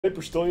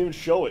Papers don't even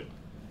show it.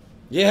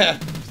 Yeah.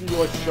 You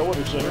like show it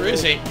or something. Where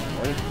is he?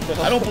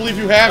 I don't believe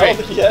you have I it. don't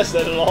think he has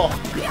that at all.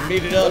 You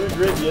made it up. That'd be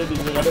great, the ending.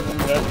 I never even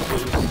had it,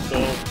 so.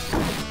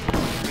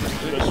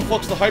 What the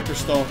fuck's the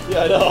Hyperstone?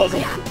 Yeah, I know. I was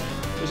like,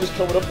 he's just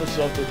coming up with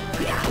something.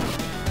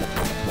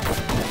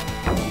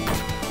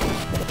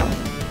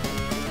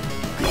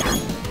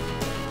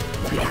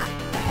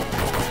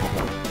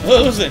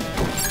 Listen.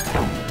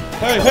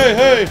 Hey, hey,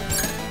 hey.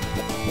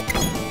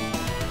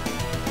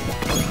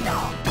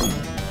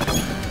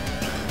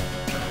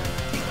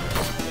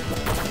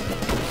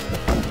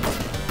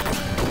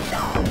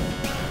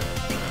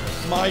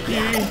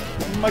 Mikey,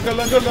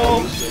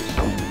 Michelangelo.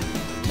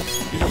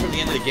 These are from the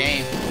end of the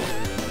game.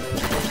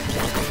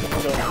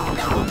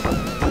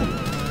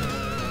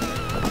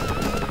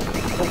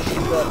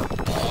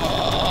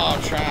 Oh,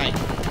 I'm trying.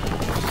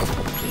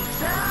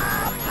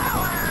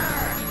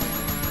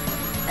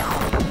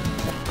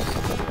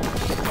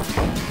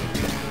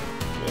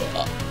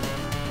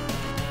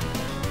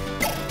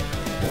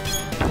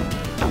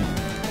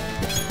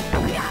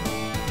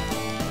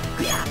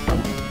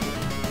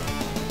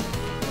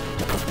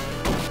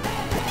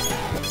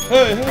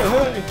 Hey, hey,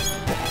 hey!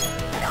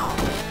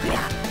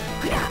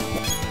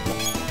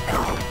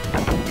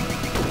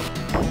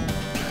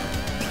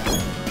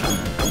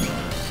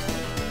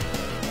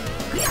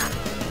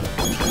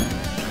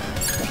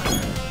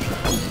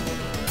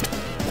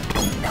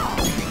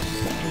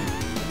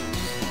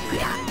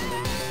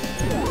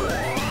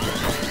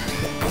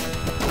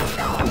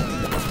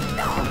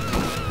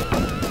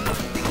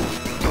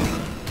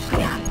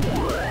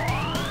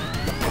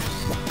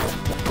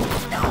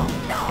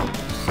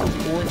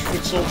 Orange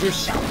foot soldiers.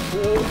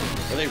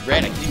 Are they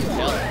red? I can't even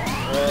tell.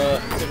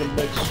 It's like a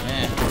mix.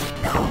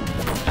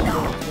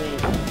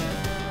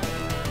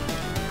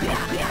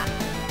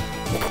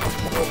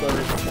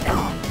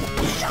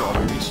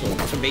 Strawberry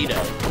soldier. Tomato.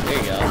 There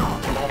you go.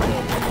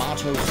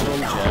 Tomato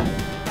soldier.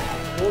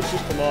 What was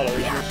just tomato?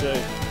 You gonna say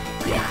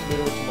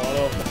tomato with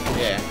tomato?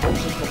 Yeah.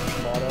 What's just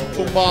tomato?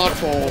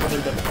 Tomato.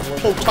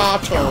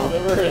 Potato. I've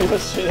never heard anyone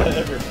say that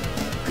ever.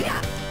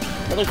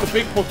 I'd like the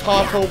big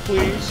potato,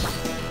 please.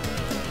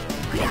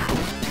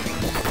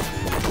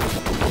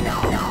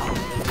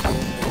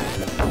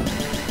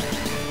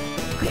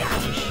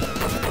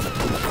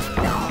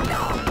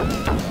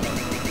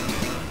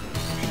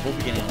 We'll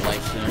be getting a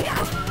life soon.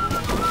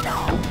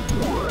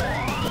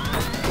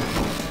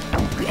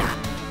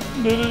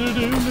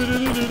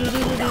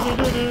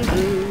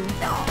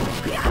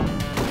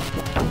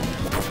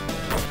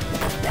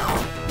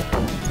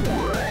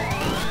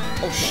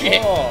 Oh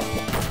shit! Oh.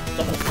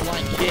 Double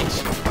flying kicks.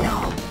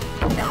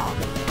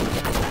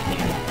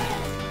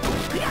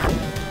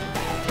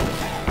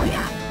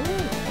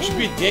 I should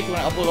be a dick when I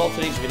upload all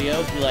today's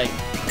videos. Be like,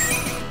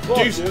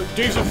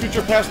 Days of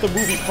Future Past the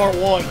movie, Part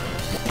 1.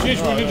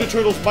 Teenage Mutant Ninja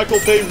Turtles Michael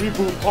Bay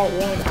reboot, Part 1.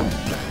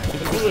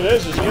 That's what it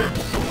is, isn't it?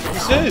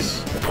 This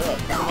is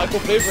the Michael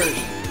Bay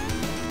version.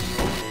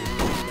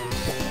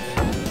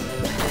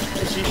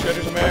 I see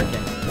Shredder's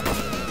American.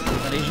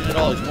 Not Asian at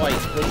all, he's white.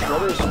 The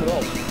Shredder's what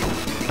else?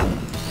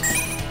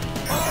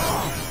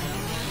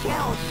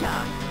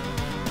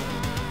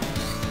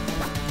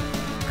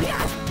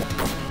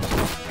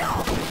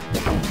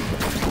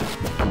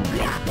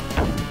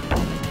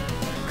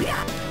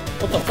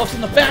 What the fuck's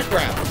in the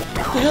background?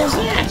 What the hell's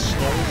that?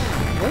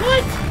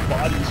 What?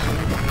 Bodies.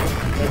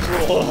 That's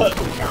a lot.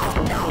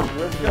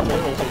 What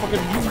the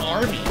fucking mutant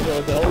army? Yeah,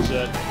 what the hell is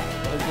that?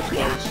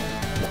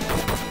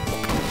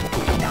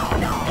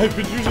 I've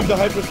been using the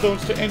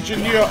Hyperstones to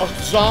engineer a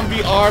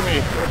zombie army.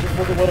 I just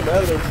fucking let him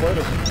out of there and fight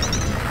him.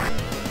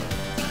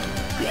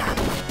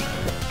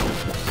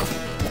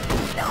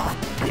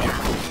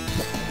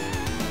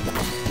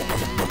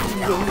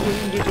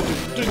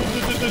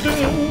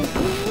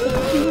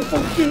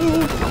 Fuck you!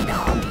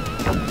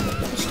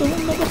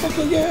 Stone,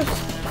 motherfucker, yeah!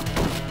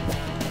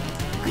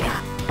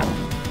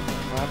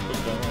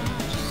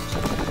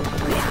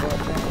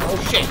 Oh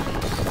shit!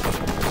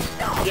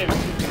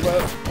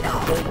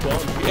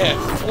 Yeah.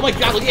 Oh my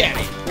god, look at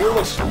me! We're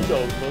like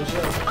Speedos, notice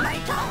that?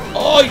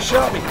 Oh, he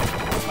shot me!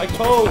 My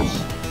toes!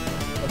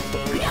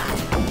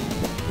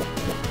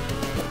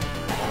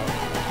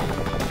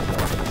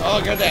 Oh,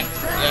 I got that!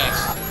 Yes.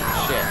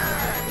 Shit.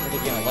 I'm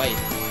getting a light.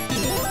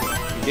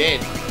 You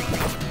did.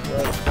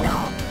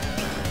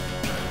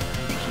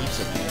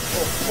 Pizza, man.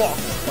 Oh, fuck.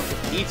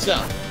 Fucking pizza.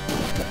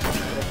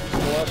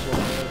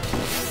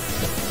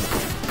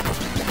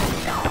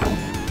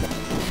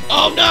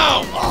 Oh,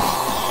 no! Oh.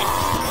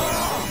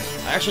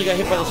 I actually got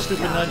hit by those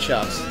stupid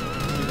nunchucks.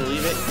 Can you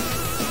believe it?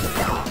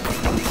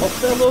 A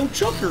fellow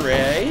chucker,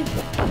 eh?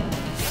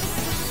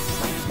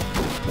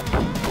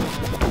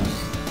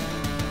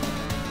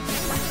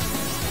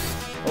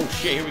 Oh,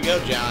 shit. Here we go,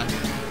 John.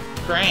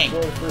 Crank.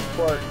 Go to the first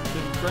part.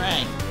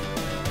 Crank.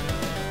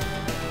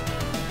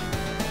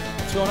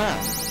 What's going on?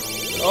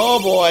 Oh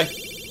boy.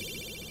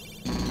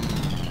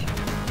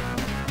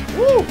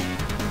 Woo!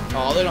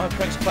 Oh, they don't have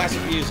Crank's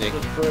classic music. The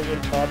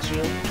friggin'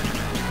 Tatsu.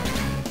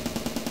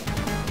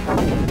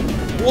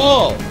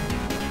 Whoa!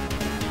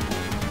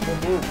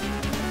 Don't move.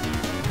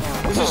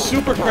 This is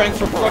Super Crank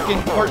from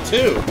fucking part 2.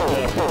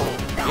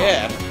 Yeah.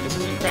 Yeah, this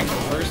isn't Crank from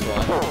the first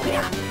one.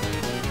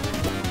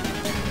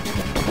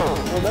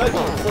 Well, that's the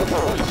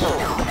first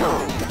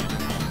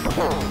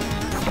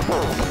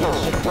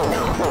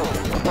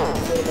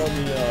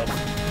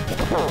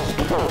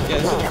Yeah,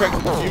 this is Crank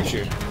from the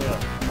future. Yeah.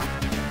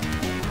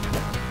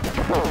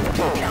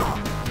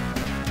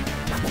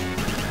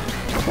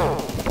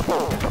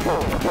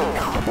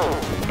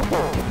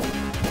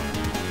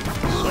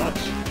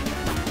 Sucks.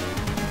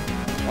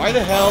 Why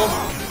the hell?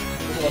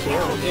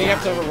 You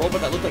have to have a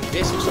robot that looked like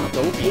this? It was so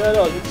dopey. Yeah,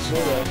 no, I didn't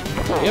say that.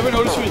 You ever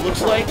notice who he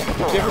looks like? Did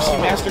you ever see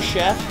Master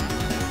Chef?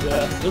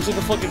 Yeah. He looks like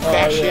the fucking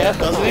fat chef,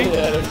 doesn't he?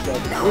 Yeah, there's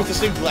something. With the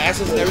same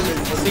glasses and everything,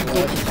 the same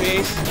dopey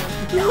face.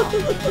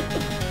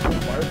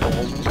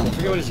 Fireballs. I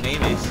forget what his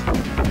name is.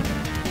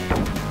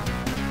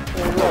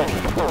 Oh, right.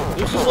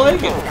 He looks just like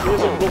him. He has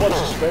like robot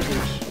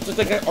suspenders. It's just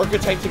like I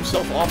archetyped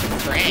himself off of You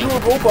Crank. were a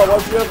robot,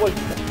 why'd you have like...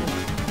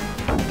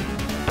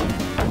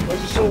 Why'd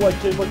you so like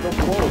take like no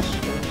clothes?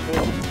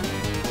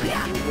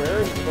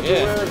 Wearing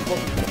underwear and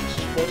fucking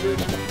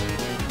suspenders?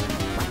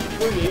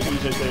 We're in the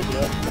 80s, I think,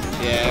 yeah.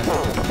 Yeah.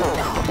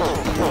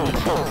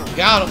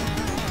 Got him.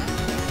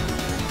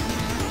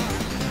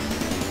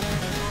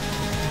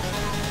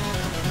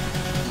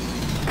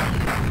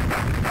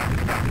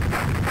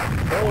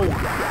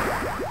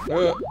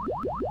 Oh,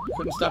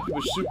 Couldn't stop you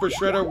with Super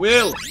Shredder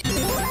Will.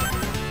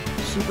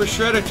 Super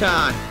Shredder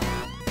time.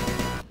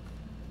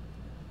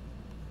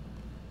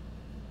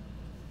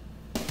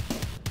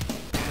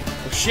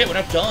 Oh shit, we're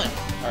not done.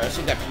 Alright, let's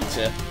eat that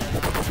pizza.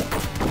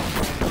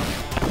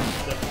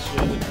 that's shit.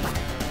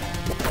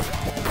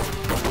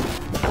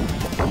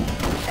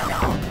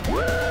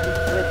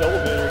 Correct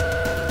elevator.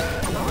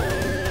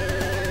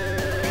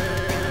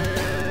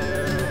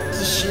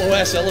 It's a slow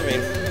ass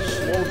elevator.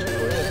 Slow to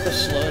correct. Look how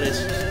slow it is.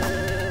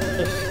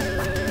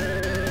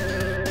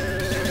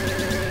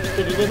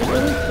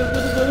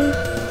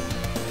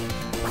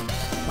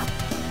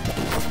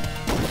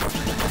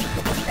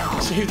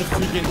 Save the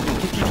freaking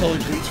dookie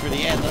colored boots for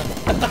the end, huh?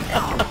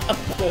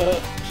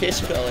 Piss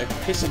color.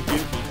 Piss and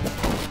dookie.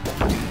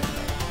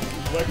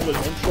 Whack with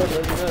one shot right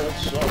in there, that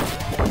sucks.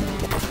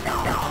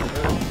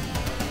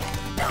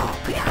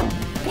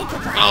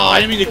 Oh, I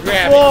didn't mean to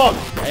grab it.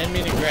 I didn't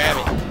mean to grab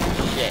it.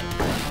 Shit.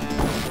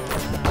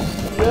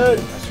 Good.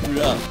 I screwed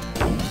up.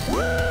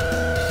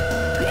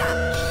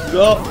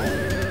 Screwed up.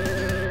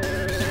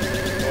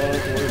 Oh, don't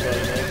have to worry about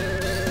it,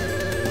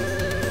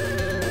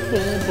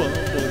 Boom, boom,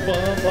 boom,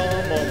 bum, bum,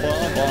 bum,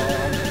 bum,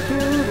 bum.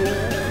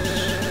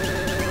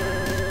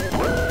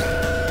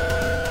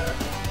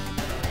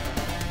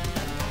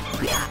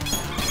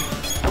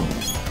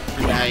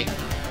 Good night.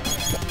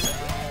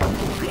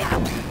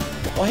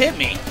 Oh, hit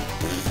me.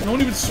 No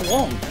one even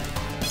swung.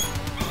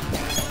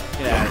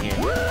 Get out of here.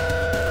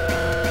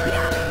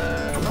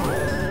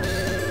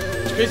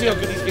 It's crazy how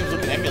good these games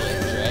look in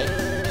emulators, right?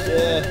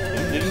 Yeah.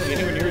 They didn't get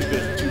anywhere near as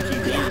good as 2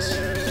 TVs.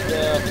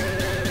 Yeah.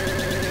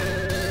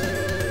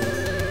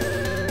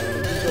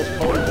 Use those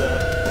colors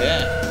out.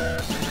 Yeah.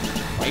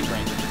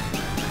 Vibrant.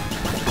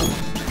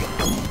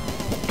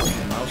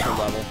 Mouser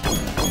level.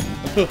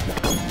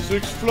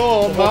 6th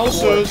floor,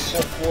 mousers.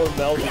 F4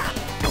 mousers.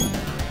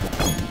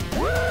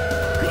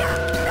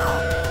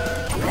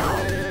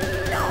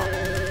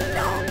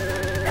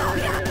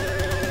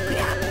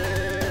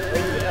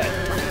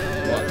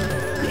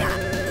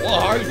 Well,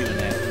 how are you doing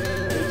that?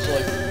 It's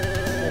like,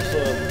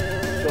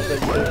 stuff that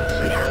you did.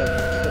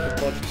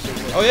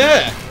 Oh,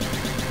 yeah!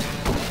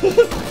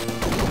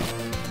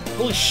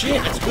 Holy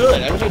shit, that's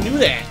good. I wish I knew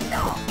that.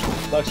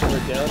 Knocks him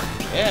right down.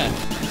 Yeah,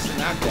 it's a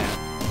knockdown.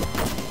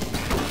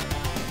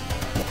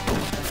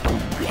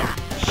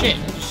 Shit, I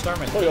just start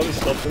my... Probably all this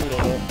stuff too, we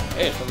don't know.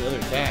 Hey, it's probably other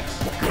attacks.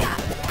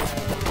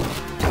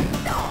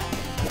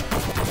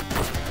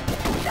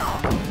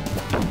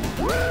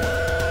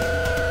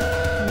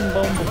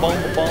 Bum, bum,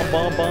 bum,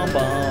 bum, bum,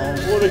 bum.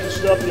 Or they can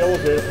stop the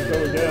elevator from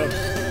going down.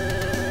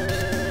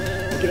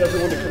 Get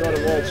everyone to come out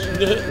at once.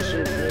 The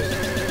same thing.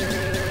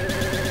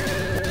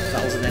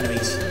 1,000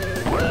 enemies.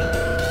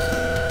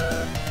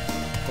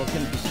 What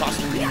can it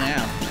possibly be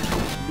now?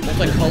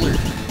 Multicolored.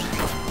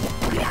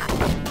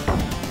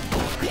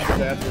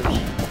 Bathrooms.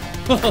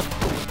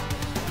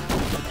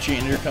 The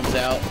janitor comes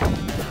out.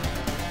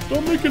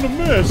 Stop making a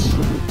mess!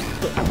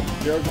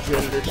 There are the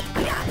janitors.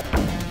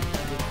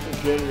 The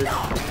janitors.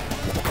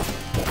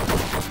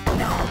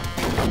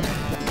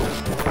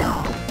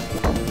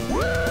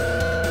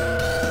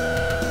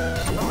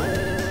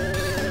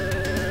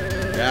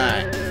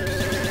 Right.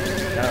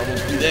 Gotta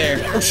almost be there.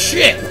 Oh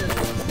shit!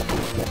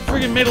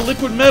 Friggin' made of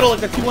liquid metal like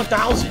the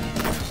T-1000.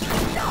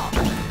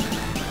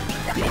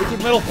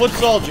 Liquid metal foot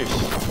soldiers.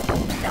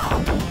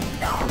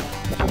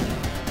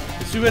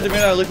 It's too bad they're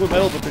made out of liquid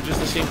metal, but they're just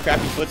the same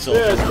crappy foot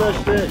soldiers. Yeah, it's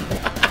fresh thing.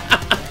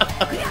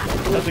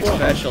 Nothing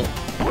special.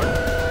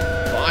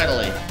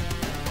 Finally.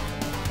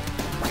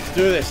 Let's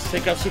do this.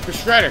 Take out Super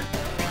Shredder.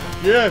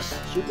 Yes!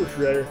 Super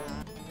Shredder.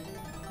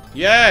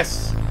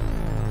 Yes!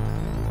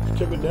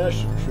 Kevin Nash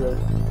Super Shredder.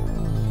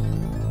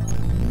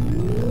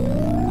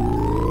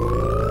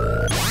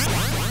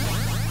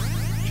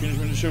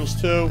 Turtles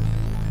 2.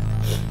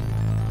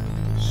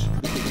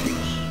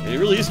 It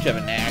really is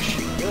Kevin Nash.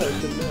 Yeah, it's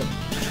Kevin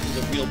Nash.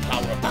 The real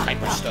power of the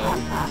Hyperstone.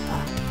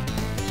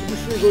 Super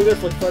Shrews only there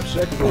for like 5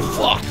 seconds. Oh,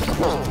 fuck!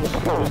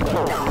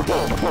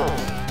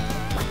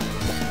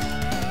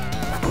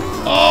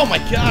 Oh my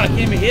god, I can't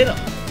even hit him!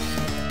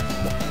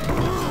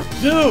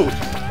 Dude!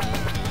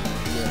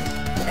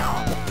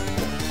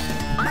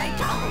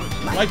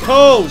 My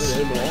toes!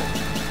 He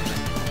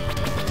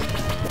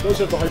does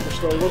have the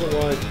Hyperstone, he wasn't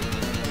lying.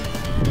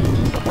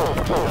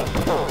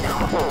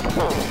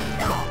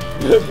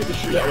 Get the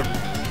shit out of him.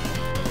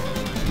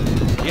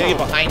 You gotta get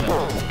behind him.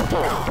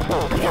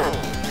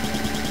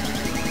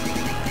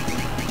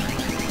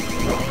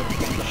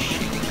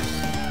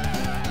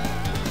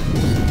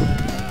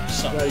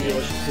 Son Now you get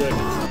us quick.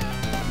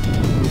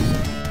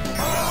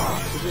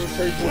 This is a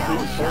trade for a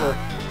baby turtle.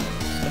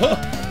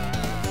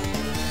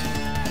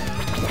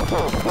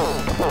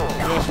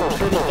 Yes, when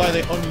turtles die,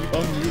 they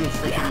unmute a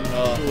freaking,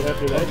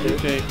 After that,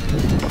 okay.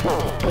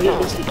 Oh,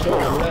 yeah, instant kill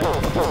on that.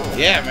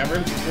 Yeah, remember?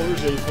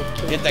 Quarters, yeah, you fucking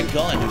kill. Get that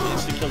gun, there's an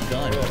instant kill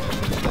gun.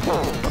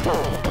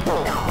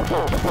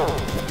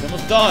 It's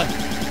almost done.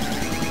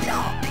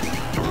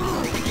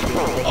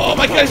 Oh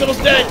my god, he's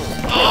almost dead!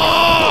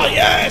 Oh,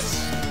 yes!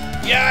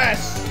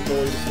 Yes!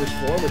 Going to the first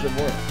form, or is there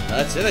more?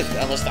 That's it,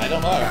 unless I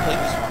don't know how to play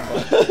this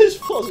one. His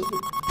puzzle.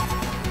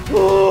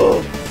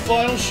 Oh,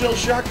 Final shell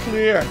shock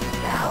clear.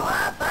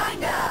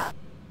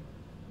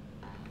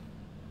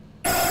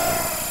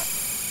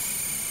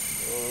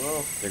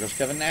 There goes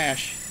Kevin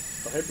Nash.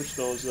 the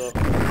Hyperstones, though.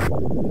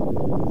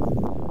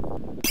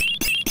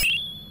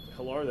 The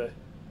hell are they?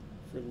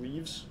 For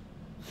leaves?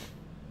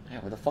 Yeah,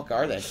 where the fuck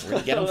are they? Where'd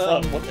you get them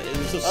from? What the,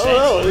 this is I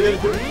don't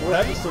know.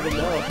 What happens to them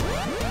now?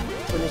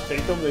 They just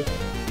take them. They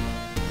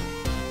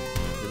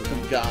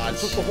become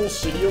gods. took the whole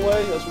city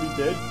away. That's what he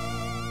did.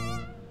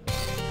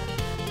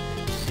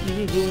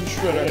 Evil villain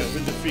Shredder has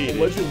been defeated.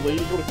 Alleged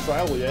lady go to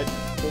trial yet.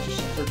 Don't just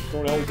start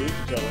throwing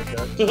allegations out like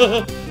that. You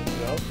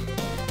know?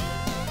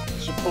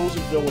 Supposed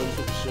villains,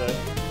 what you say.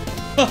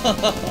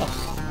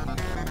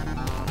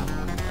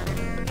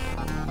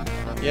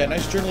 Yeah,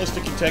 nice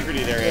journalistic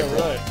integrity there, Yeah,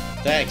 April. right.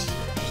 Thanks. So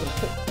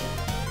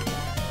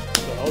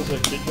how was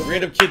that kid?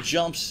 Random kid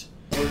jumps.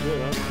 That was it,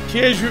 huh?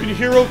 Teenage Mutant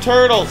Hero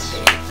Turtles.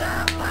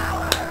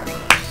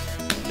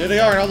 There they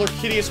are in all their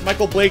hideous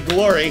Michael Blade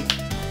glory.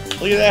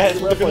 Look at that.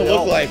 That's what they're gonna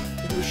look like.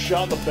 He was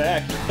shot in the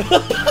back.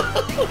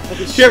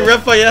 Yeah,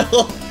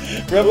 Raphael.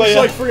 It looks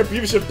like freaking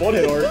Beavis and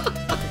Butthead art.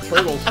 The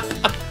Turtles.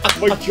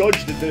 Mike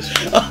Judge did this.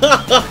 It's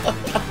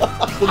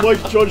the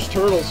Mike Judge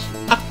Turtles.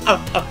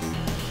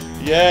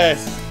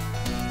 Yes.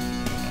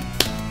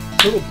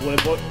 Turtle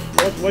blimp.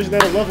 Why isn't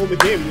that a level in the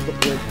game? Use the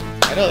blimp.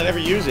 I know, they never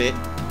use it.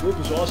 Blimp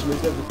was awesome. They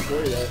never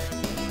deploy that.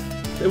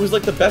 It was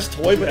like the best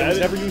toy, but it was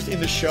it? never used in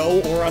the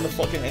show or on the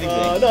fucking anything.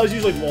 No, it was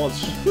used like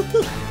once. It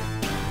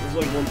was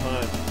like one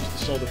time. Just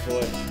to sell the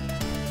toy.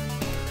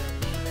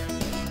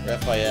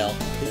 Raphael.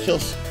 He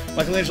kills...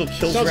 Michelangelo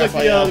kills Sounds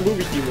Raphael. like the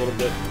movie theme a little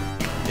bit.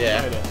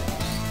 Yeah. Kinda.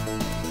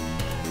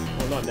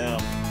 Well, not now.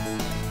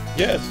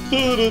 Yes.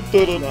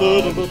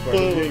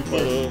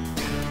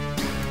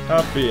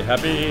 Happy,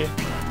 happy.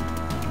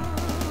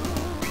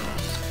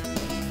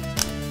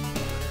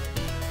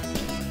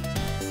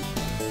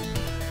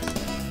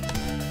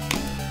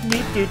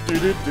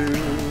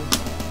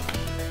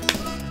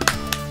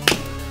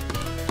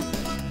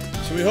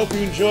 So we hope you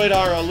enjoyed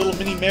our little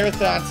mini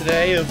marathon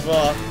today of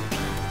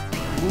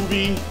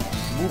movie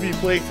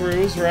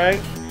playthroughs,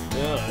 right?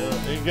 Yeah.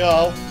 There you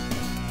go.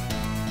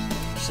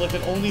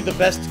 Selected only the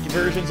best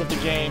versions of the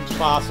games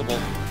possible.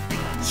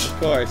 Of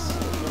course.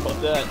 How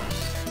about that?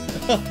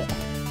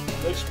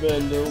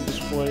 X-Men, no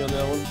display on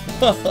that one.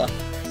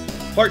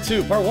 Part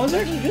 2. Part 1's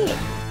actually good.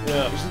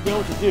 Yeah. We should know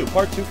what to do.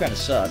 Part 2 kind of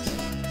sucks.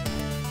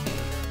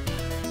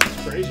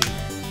 It's crazy.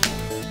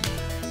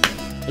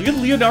 Look at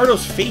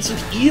Leonardo's face.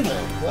 It's evil.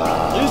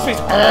 Wow. Look at his face.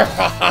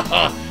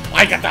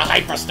 I got the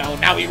Hyperstone.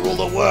 Now we rule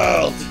the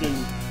world.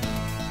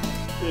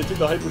 Yeah, I think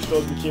the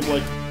Hyperstones became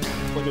like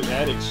an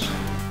addicts.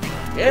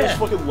 Yeah. His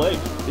fucking leg.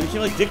 They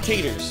became like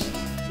dictators.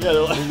 Yeah,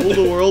 they're like They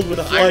rule the world with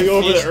a flying iron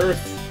over fist. the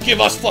earth. Give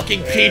us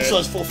fucking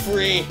pizzas for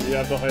free. You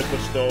have the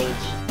Hyperstones.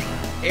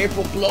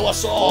 April, blow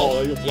us all.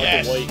 Oh, you're black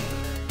yes. and white.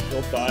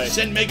 They'll die.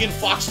 Send Megan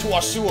Fox to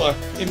our sewer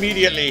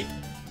immediately.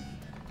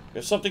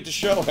 There's something to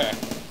show her.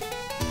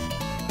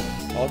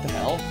 Oh, what the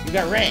hell? You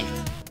got ranked.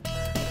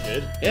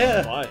 Did?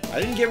 Yeah. Why?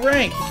 I didn't get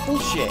ranked. It's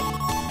bullshit.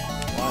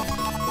 Why?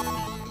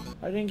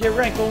 I didn't get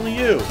ranked, only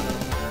you.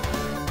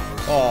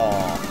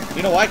 Oh.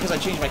 You know why? Because I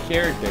changed my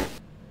character.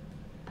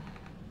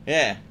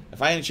 Yeah.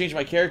 If I hadn't changed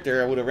my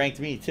character, I would have ranked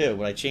me too,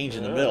 but I changed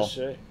in the middle.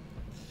 Say.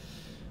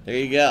 There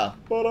you go.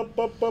 What's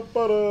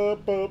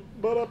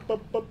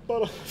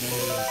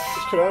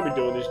Konami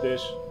doing these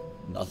days?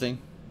 Nothing.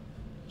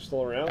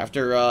 Still around?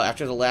 After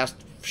the last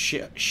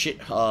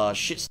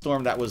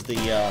shitstorm that was the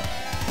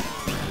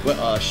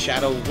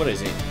Shadow, what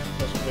is it?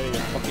 Pennsylvania.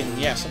 Fucking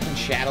yeah, something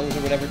Shadows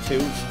or whatever too.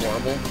 It's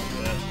horrible.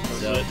 Yeah,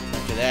 So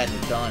after that,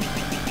 they're done.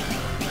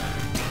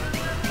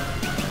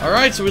 All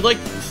right, so we'd like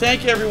to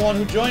thank everyone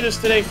who joined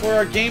us today for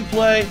our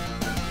gameplay.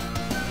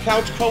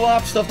 Couch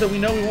co-op, stuff that we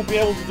know we won't be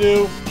able to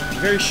do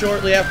very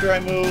shortly after I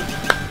move.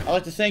 I'd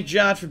like to thank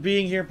John for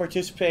being here and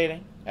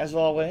participating, as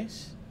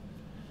always.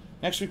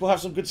 Next week we'll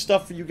have some good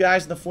stuff for you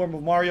guys in the form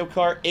of Mario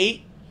Kart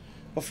 8.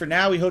 But for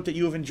now, we hope that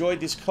you have enjoyed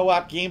this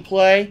co-op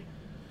gameplay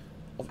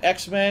of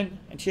X-Men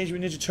and Teenage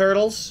Mutant Ninja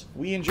Turtles.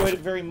 We enjoyed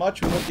it very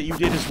much. We hope that you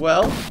did as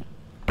well.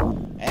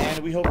 And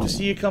we hope to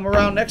see you come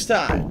around next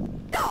time.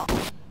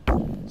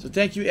 So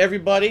thank you,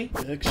 everybody,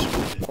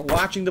 for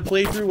watching the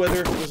playthrough,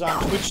 whether it was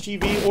on Twitch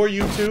TV or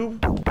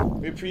YouTube.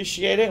 We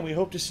appreciate it, and we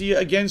hope to see you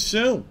again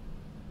soon.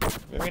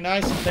 Very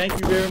nice, and thank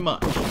you very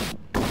much.